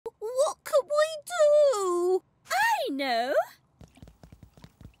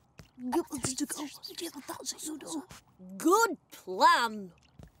That's it. Good plan.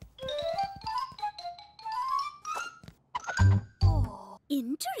 Oh.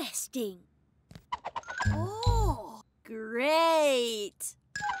 Interesting. Oh. Great.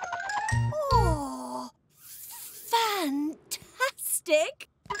 Oh. Fantastic.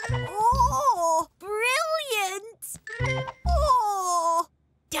 Oh. Brilliant. Oh.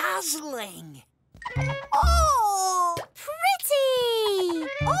 Dazzling. Oh. Pretty.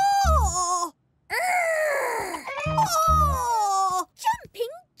 Oh. Oh. Jumping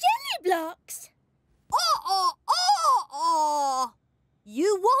jelly blocks. Oh.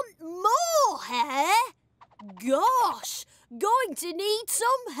 You want more hair? Gosh, going to need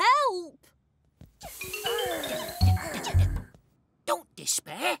some help. Don't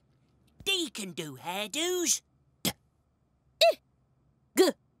despair. They can do hairdos.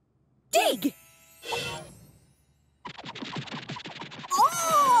 Dig.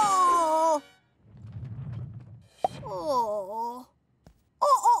 Oh. Oh.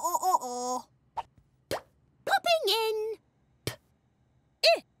 Oh. Popping in.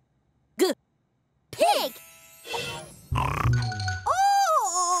 Pig.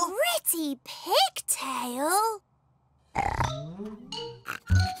 Oh. Pretty pigtail.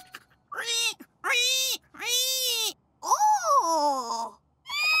 Oh.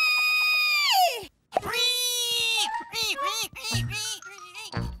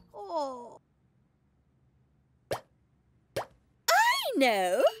 Oh. I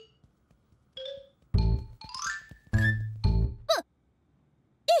know.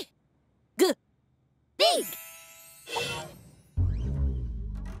 Big.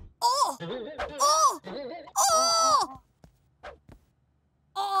 Oh. Oh.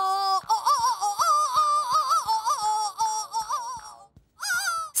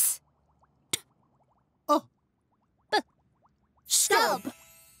 Oh. Stub.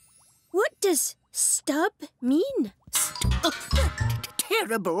 What does stub mean?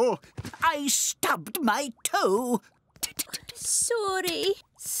 Terrible. I stubbed my toe. Sorry.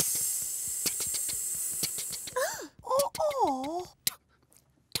 Oh.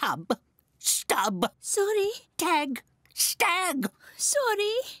 Tub. Stub. Sorry. Tag. Stag.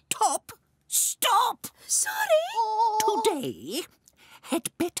 Sorry. Top. Stop. Sorry. Today had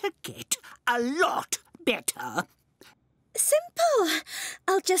better get a lot better. Simple.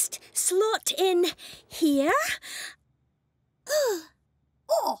 I'll just slot in here.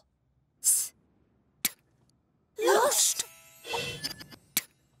 Oh. Lost.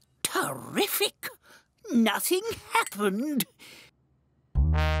 Terrific. Nothing happened.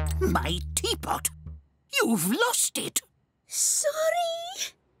 My teapot. You've lost it.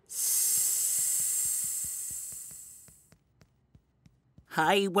 Sorry.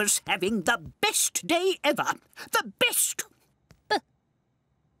 I was having the best day ever. The best.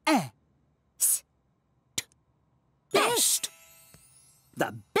 Best.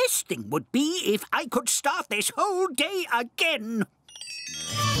 The best thing would be if I could start this whole day again.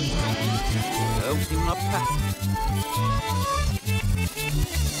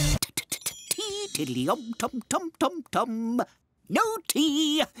 Tea tiddly tom tom tom tom. No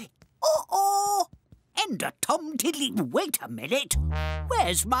tea. Oh. And a tom tiddly. Wait a minute.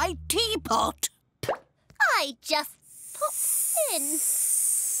 Where's my teapot? I just popped in.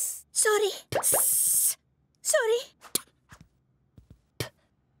 Sorry. Sorry.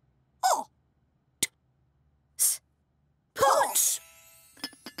 Oh. Pot.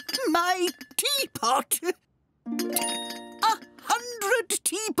 My teapot. 100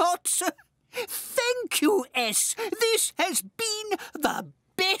 teapots. Thank you, S. This has been the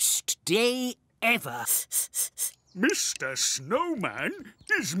best day ever. Mr. Snowman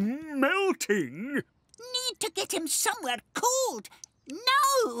is melting. Need to get him somewhere cold.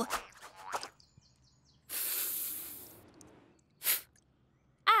 No.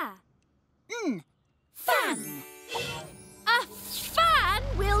 Fan. A fan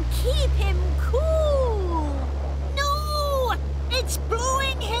will keep him cool. No! It's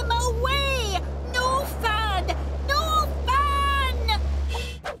blowing him away! No fan! No fan!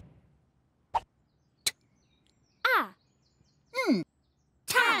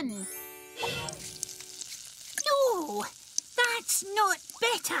 Tan! No! That's not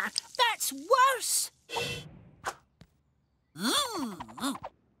better! That's worse!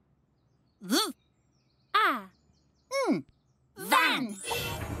 Van!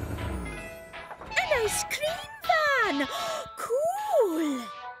 An ice cream van. Cool.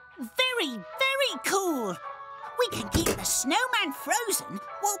 Very, very cool! We can keep the snowman frozen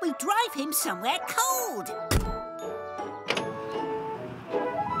while we drive him somewhere cold.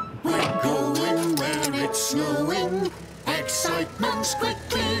 We're going where it's snowing. excitement's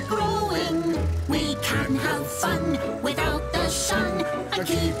quickly growing. We can have fun without the sun and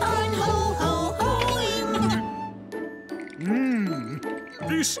keep on ho-ho-hoing.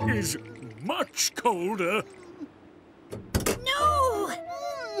 This is much colder. No!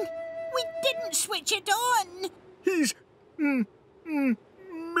 We didn't switch it on. He's melted.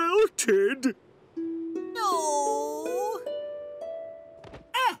 No.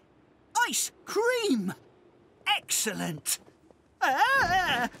 Ah! Ice cream. Excellent.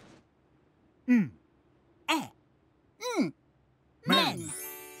 Men.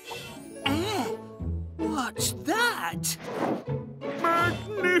 What's that?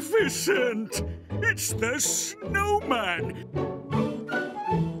 Magnificent! It's the snowman.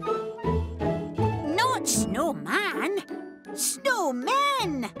 Not snowman.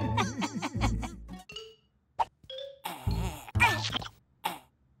 Snowmen.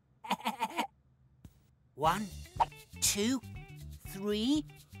 1, 2, 3,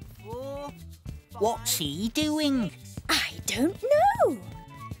 4. What's he doing? I don't know.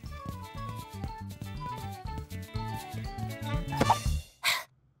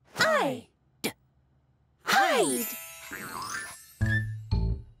 Hide. Hide.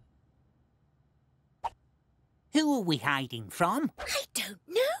 Who are we hiding from? I don't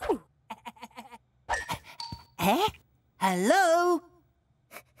know. Hello?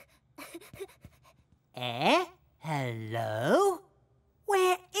 Hello?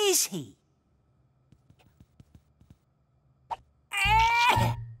 Where is he?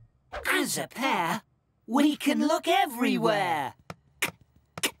 As a pair, we can look everywhere.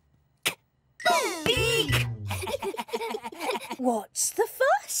 Eek! What's the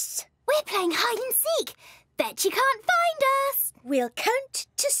fuss? We're playing hide and seek. Bet you can't find us. We'll count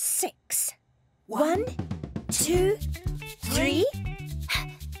to 6. 1, 2, 3.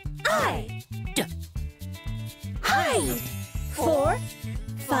 Hide. 4,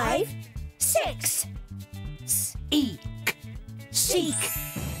 5, 6. Eek! Seek!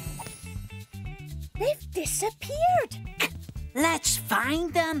 They've disappeared. Let's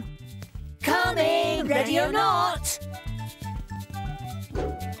find them. Coming, ready or not.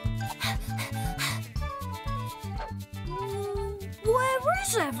 Where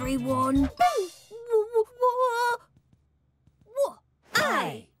is everyone?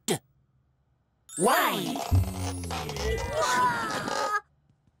 Why?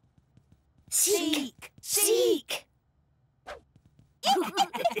 Seek! Seek!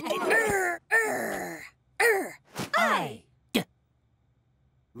 Hide!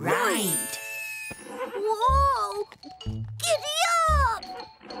 Ride! Whoa! Giddy up!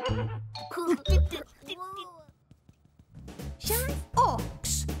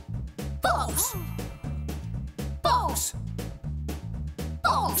 Ox! Boss! Boss!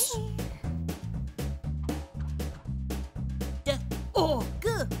 Boss! Dog!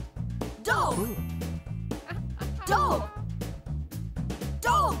 Dog!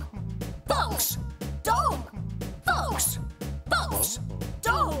 Dog! Fox! Dog! Fox! Fox!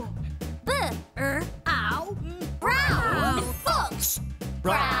 Dog! Ow! Brown fox!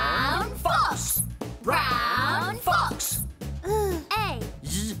 Brown fox! Brown fox!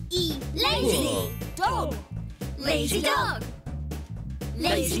 A-E Lazy dog! Lazy dog!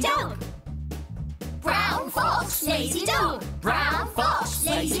 Lazy dog! Brown fox, lazy dog. Brown fox,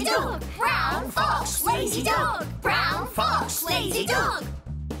 lazy dog. Brown fox, lazy dog. Brown fox, lazy dog.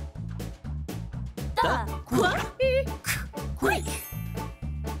 The quick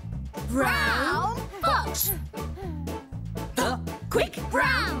brown fox. The quick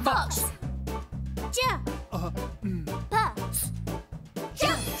brown fox.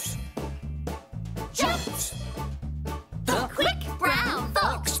 Jumps. Jumps. The quick brown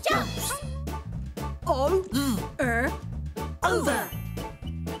fox jumps. Over.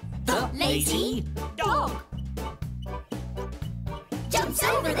 The lazy dog. Jumps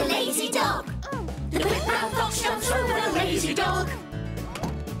over the lazy dog. The quick brown fox jumps over the lazy dog.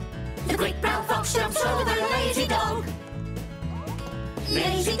 The quick brown fox jumps over the lazy dog.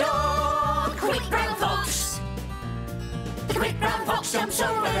 Lazy dog, quick brown fox. The quick brown fox jumps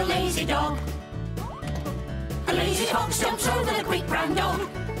over the lazy dog. The lazy fox jumps over the quick brown dog.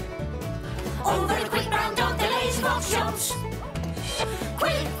 Over the quick brown dog, the lazy fox jumps.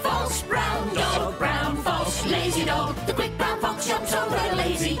 Quick fox, brown fox, lazy dog. The quick brown fox jumps over the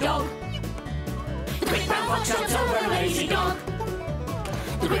lazy dog. The quick brown fox jumps over the lazy dog.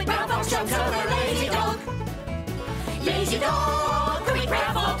 The quick brown fox jumps over the lazy dog. Lazy dog, quick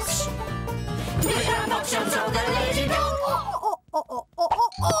brown fox. The quick brown fox jumps over the lazy dog.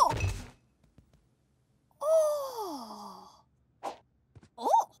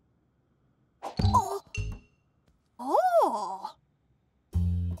 Oh!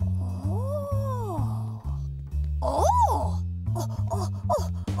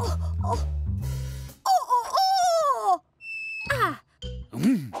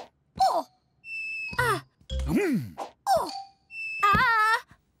 Oh. Ah. Oh. Ah.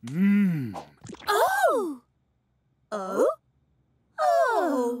 Oh. Oh. Oh.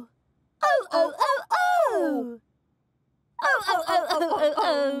 Oh, oh, oh, oh. Oh, oh, oh, oh, oh,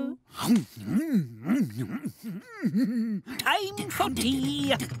 oh. Time for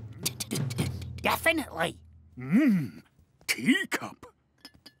tea. Definitely. Teacup.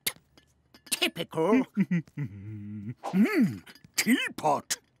 Typical.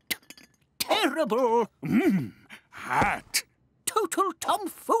 Teapot. Terrible. Hat. Total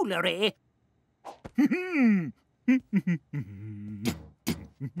tomfoolery.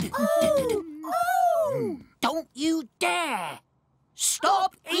 Oh, oh. Don't you dare.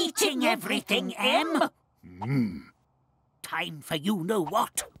 Stop eating everything, Em. Time for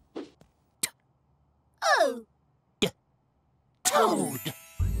you-know-what. Oh. Toad.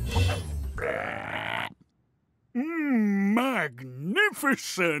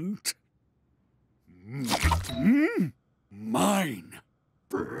 Magnificent. Mine.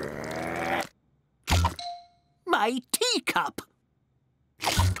 My teacup.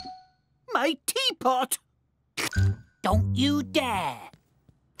 My teapot. Don't you dare.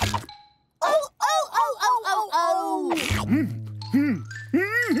 Oh, oh, oh, oh, oh, oh.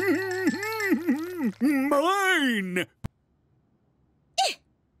 Mine.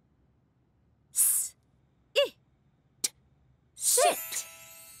 Sit.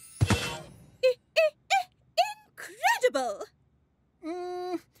 Incredible.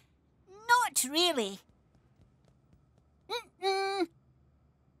 Not really.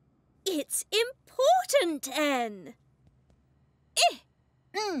 It's important, N.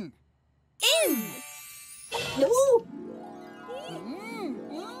 Mm. In. Ooh.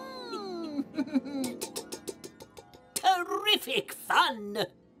 Terrific fun.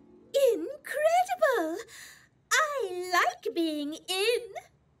 Incredible. I like being in.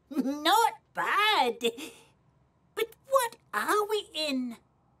 Not bad. But what are we in?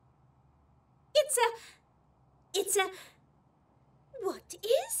 It's a... What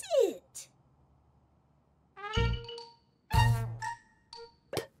is it?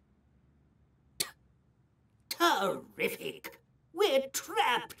 Terrific. We're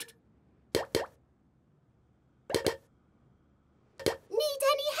trapped. Need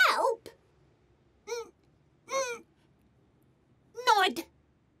any help? Nod.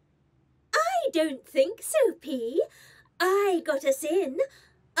 I don't think so, P. I got us in.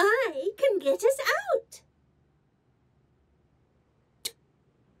 I can get us out.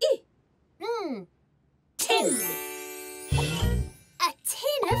 Tin. A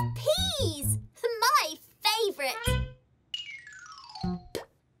tin of peas. My favourite.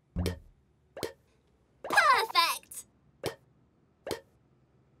 Perfect.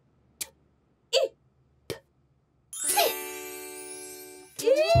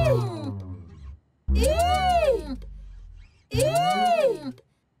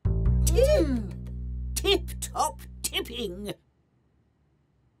 Tip-top tipping.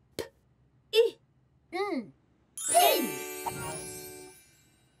 Pin.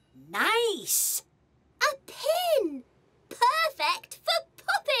 Nice. A pin. Perfect for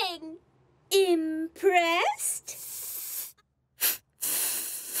popping. Impressed?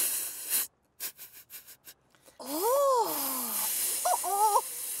 Oh. Uh-oh.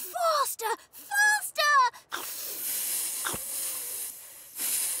 Faster. Faster.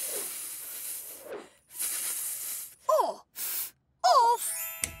 Oh. Off.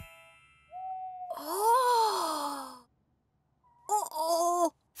 Oh.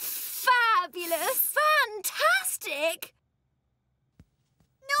 Uh-oh. Fabulous. Fantastic.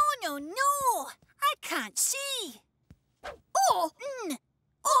 No. I can't see. Oh.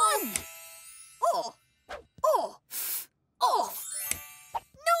 On. Oh. Oh. Off. No.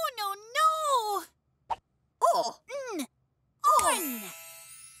 Oh. On.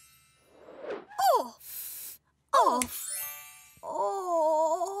 Off. Off.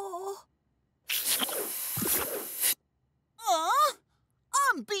 Oh.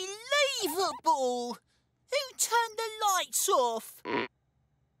 Unbelievable. Who turned the lights off?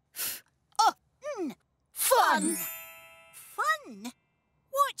 Fun. Fun?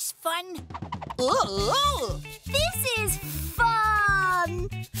 What's fun? Oh. This is fun.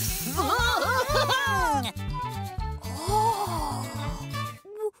 Oh.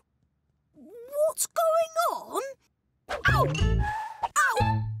 What's going on? Ow! Ow!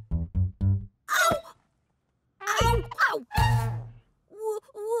 Ow! Ow! Ow!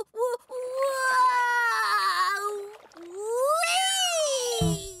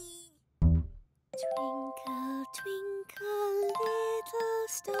 Twinkle, twinkle, little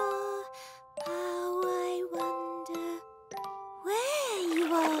star, how I wonder where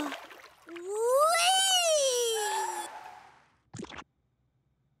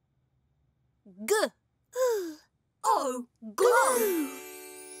Oh, glue.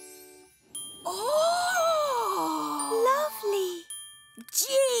 Oh! Lovely.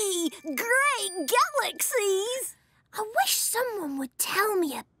 Gee, great galaxies. I wish someone would tell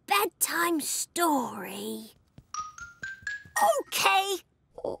me a bedtime story. Okay.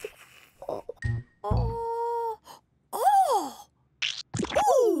 Oh.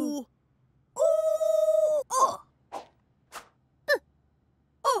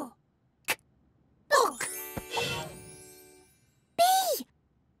 Book. Bee!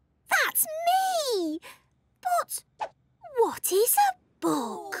 That's me! But what is a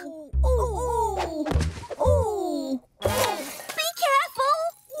book? Be careful!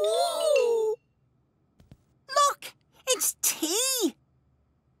 Look, it's tea!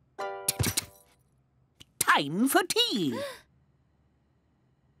 Time for tea.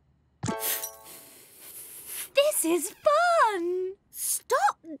 This is fun!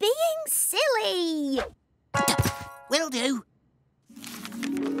 Stop being silly! Will do.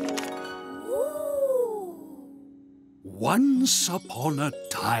 Once upon a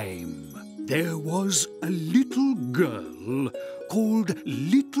time, there was a little girl called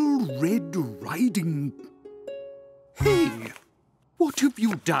Little Red Riding... Hey, what have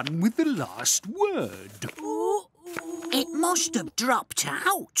you done with the last word? It must have dropped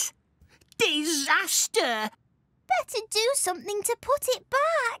out. Disaster! Better do something to put it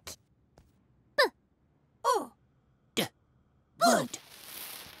back. Good.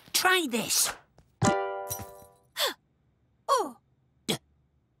 Try this.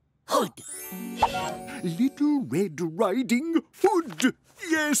 Hood. Little Red Riding Hood.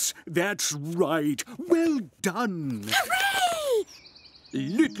 Yes, that's right. Well done. Hooray!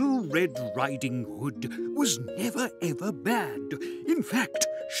 Little Red Riding Hood was never ever bad. In fact,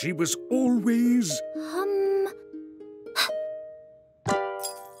 she was always...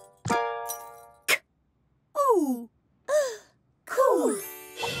 Cool.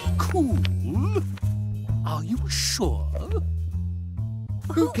 Cool? Are you sure?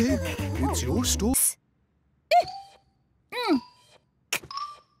 Okay, it's your story.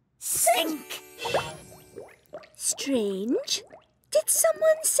 Sink. Strange. Did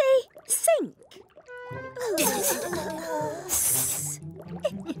someone say sink?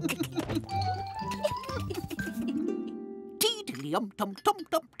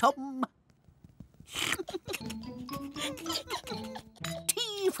 Teedly-um-tum-tum-tum-tum.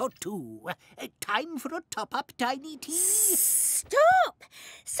 Tea for two. Time for a top-up tiny tea. Stop!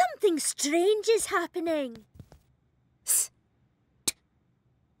 Something strange is happening.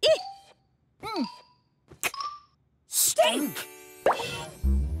 Stink.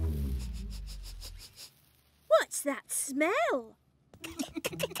 What's that smell?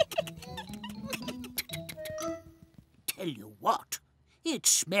 Tell you what, it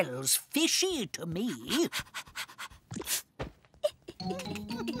smells fishy to me.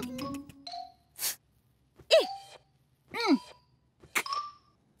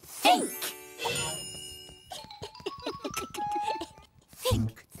 Think.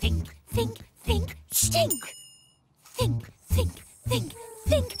 Think, think, think, think, stink. Think, think, think,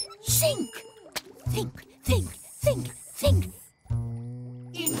 think, sink. Think, think, think, think.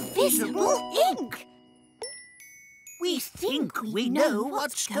 Invisible ink. We think we know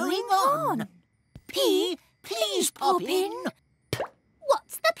what's going on. P, please pop in.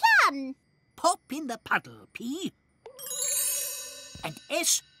 What's the plan? Pop in the puddle, P. And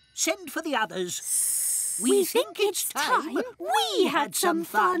S, send for the others. We think it's time we had some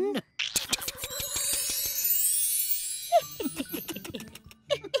fun.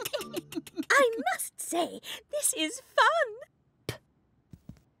 I must say, this is fun.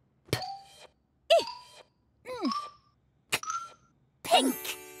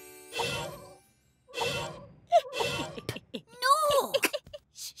 Pink. No.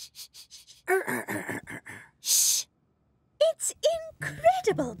 Shh. It's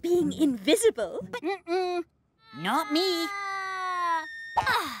incredible being invisible. But Not me.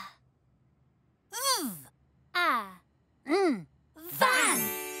 Van.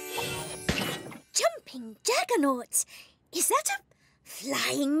 jumping jaggernauts. Is that a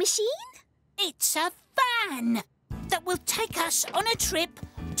flying machine? It's a van that will take us on a trip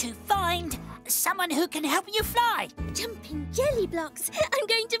to find someone who can help you fly. Jumping jelly blocks. I'm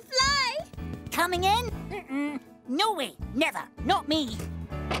going to fly. Coming in? No way, never, not me.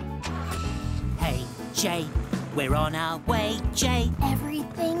 Hey, Jay, we're on our way, Jay.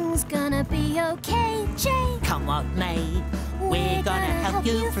 Everything's gonna be okay, Jay. Come what may, we're gonna help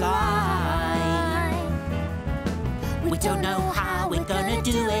you fly. We don't know how we're gonna do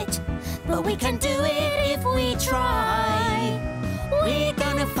We can do it if we try. We're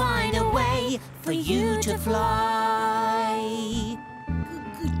gonna find a way for you to fly.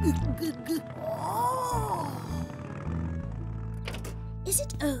 Is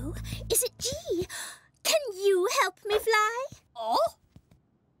it O? Is it G? Can you help me fly? O,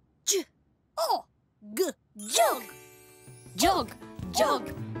 J, O, G, jog. Jog,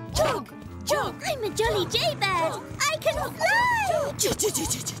 jog, jog, jog. I'm a jolly jaybird. I can fly.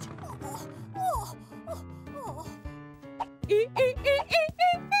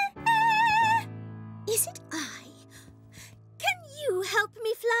 Is it I? Can you help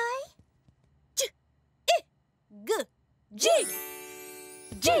me fly? G, jig,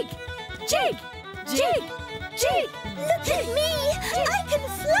 jig, jig, jig, jig. Look at me. I can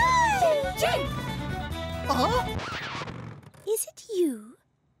fly. Jig. Is it you?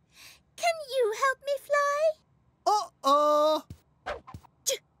 Can you help me fly? G,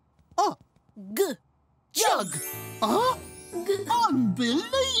 jug.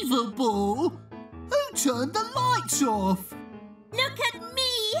 Unbelievable! Who turned the lights off? Look at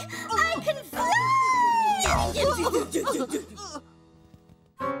me. I can fly.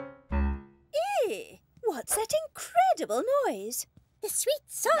 What's that incredible noise? The sweet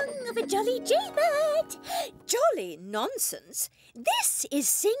song of a jolly jaybird. Jolly nonsense. This is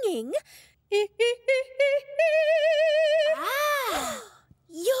singing.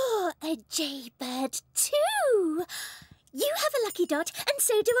 You're a jaybird too. You have a lucky dot, and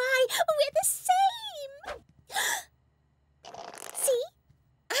so do I. We're the same. See?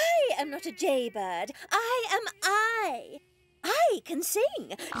 I am not a jaybird. I am I. I can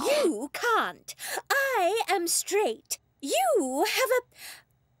sing. You can't. I am straight. You have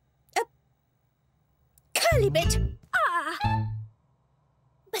a curly bit.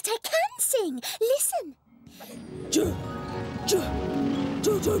 But I can sing. Listen.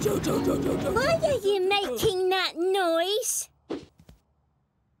 Why are you making that noise?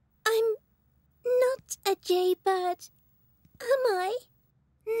 I'm not a jaybird, am I?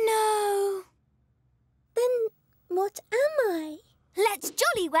 No. Then what am I? Let's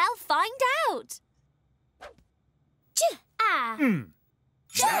jolly well find out.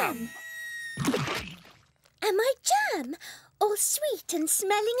 Jam. Am I jam? All sweet and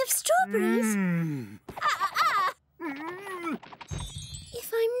smelling of strawberries?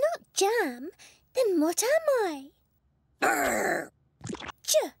 If I'm not jam, then what am I?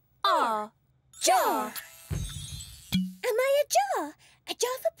 Jar. Am I a jar? A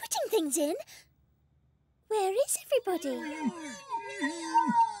jar for putting things in? Where is everybody?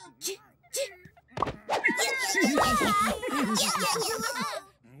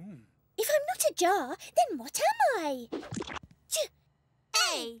 If I'm not a jar, then what am I? J.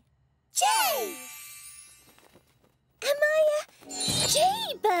 Am I a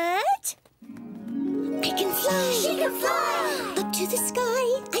jaybird? I can fly. She can fly. Up to the sky,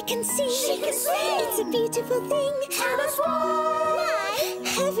 I can see. She can sing. It's a beautiful thing. Tell us why.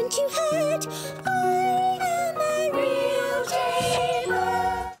 Haven't you heard? I am a real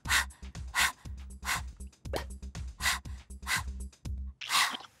jaybird.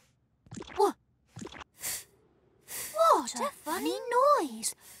 What a funny noise.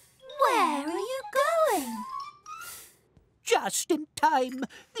 Where are you going? Just in time.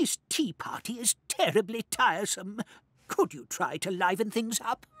 This tea party is terribly tiresome. Could you try to liven things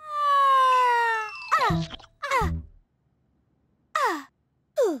up?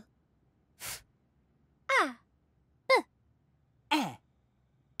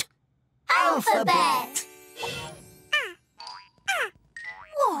 Alphabet.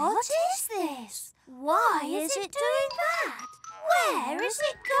 What is this? Why is it doing that? Where is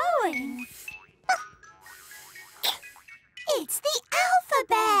it going? It's the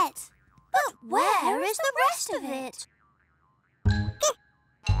alphabet! But where is the rest of it?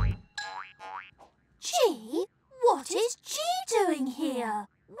 G? What is G doing here?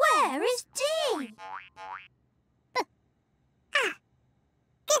 Where is D?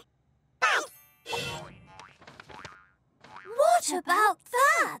 What about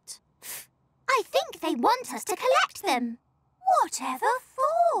that? I think they want us to collect them. Whatever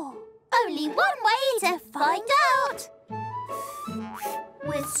for? Only one way to find out.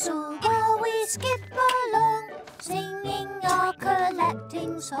 Whistle while we skip along, singing our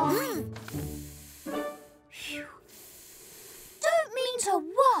collecting song. Don't mean to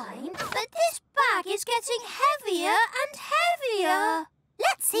whine, but this bag is getting heavier and heavier.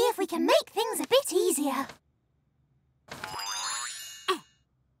 Let's see if we can make things a bit easier.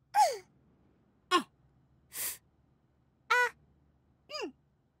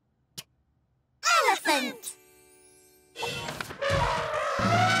 Elephant.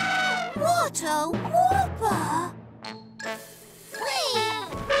 What What a whopper!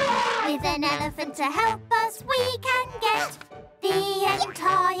 Whee! With an elephant to help us, we can get the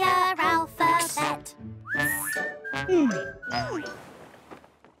entire alphabet.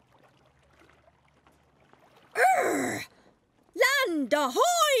 Land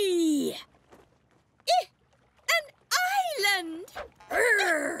ahoy! An island!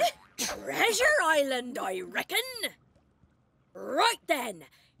 Treasure Island, I reckon. Right then,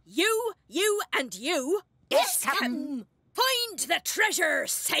 you, and you. Yes, Captain. Find the treasure,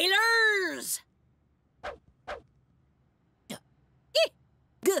 sailors!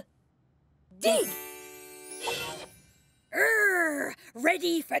 Dig!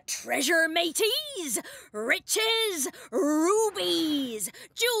 Ready for treasure, mateys? Riches, rubies,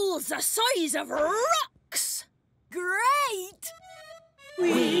 jewels the size of rocks. Great!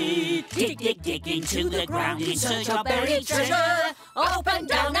 We dig into the ground in search of buried treasure. Up and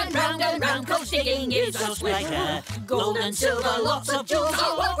down and round, 'cause digging gives us pleasure. Gold and silver, lots of jewels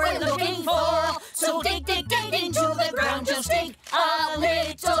are what we're looking for. So dig into the ground, just dig a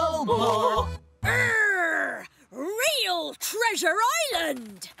little more. Real Treasure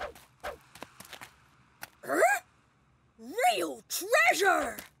Island! Real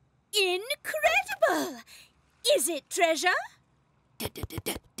treasure! Incredible! Is it treasure?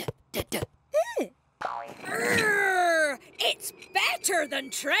 It's better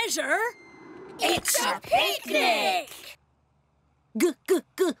than treasure. It's a picnic!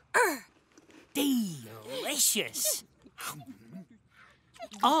 Delicious.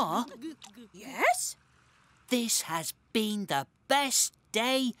 Yes? This has been the best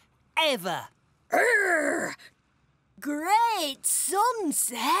day ever. Great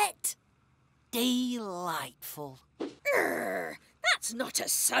sunset! Delightful. That's not a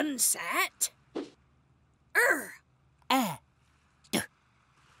sunset.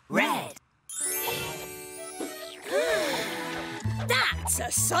 Red. That's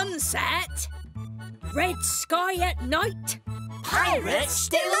a sunset. Red sky at night. Pirates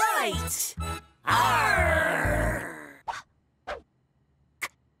delight. Arr!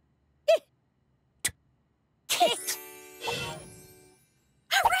 Kit.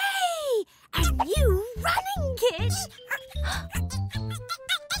 Hooray! A new running kit.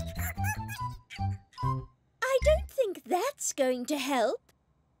 I don't think that's going to help.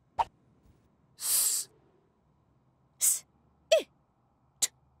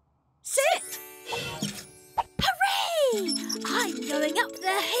 Sit! Hooray! I'm going up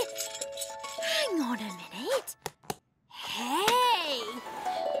the hill. Hang on a minute. Hey!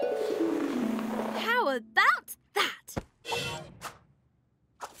 How about that?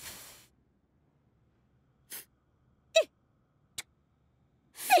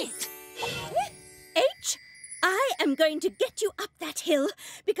 Fit! H, I am going to get you up that hill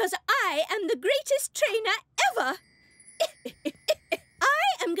because I am the greatest trainer ever.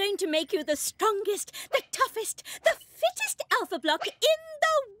 I am going to make you the strongest, the toughest, the fittest Alphablock in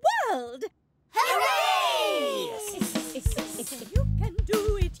the world. Hooray! You can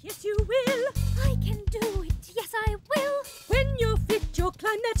do it, yes you will. I can do it, yes I will. When you're fit, you'll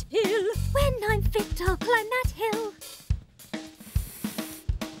climb that hill. When I'm fit, I'll climb that hill.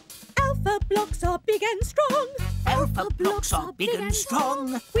 Alphablocks are big and strong. Alphablocks are big and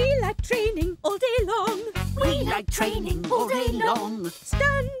strong. We like training all day long. We like training all day long.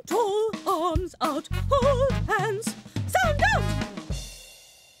 Stand tall, arms out, hold hands. Sound down.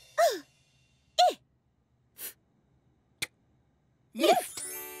 Lift.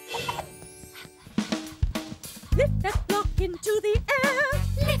 Lift that block into the air.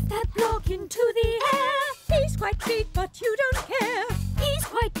 Lift that block into the air. He's quite big, but you don't care. He's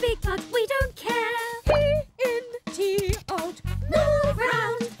quite big, but we don't care. He in, T out. Move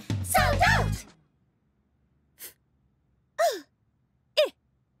round. Sound out.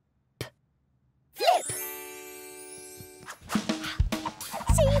 Flip.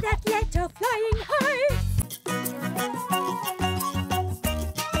 See that letter flying high?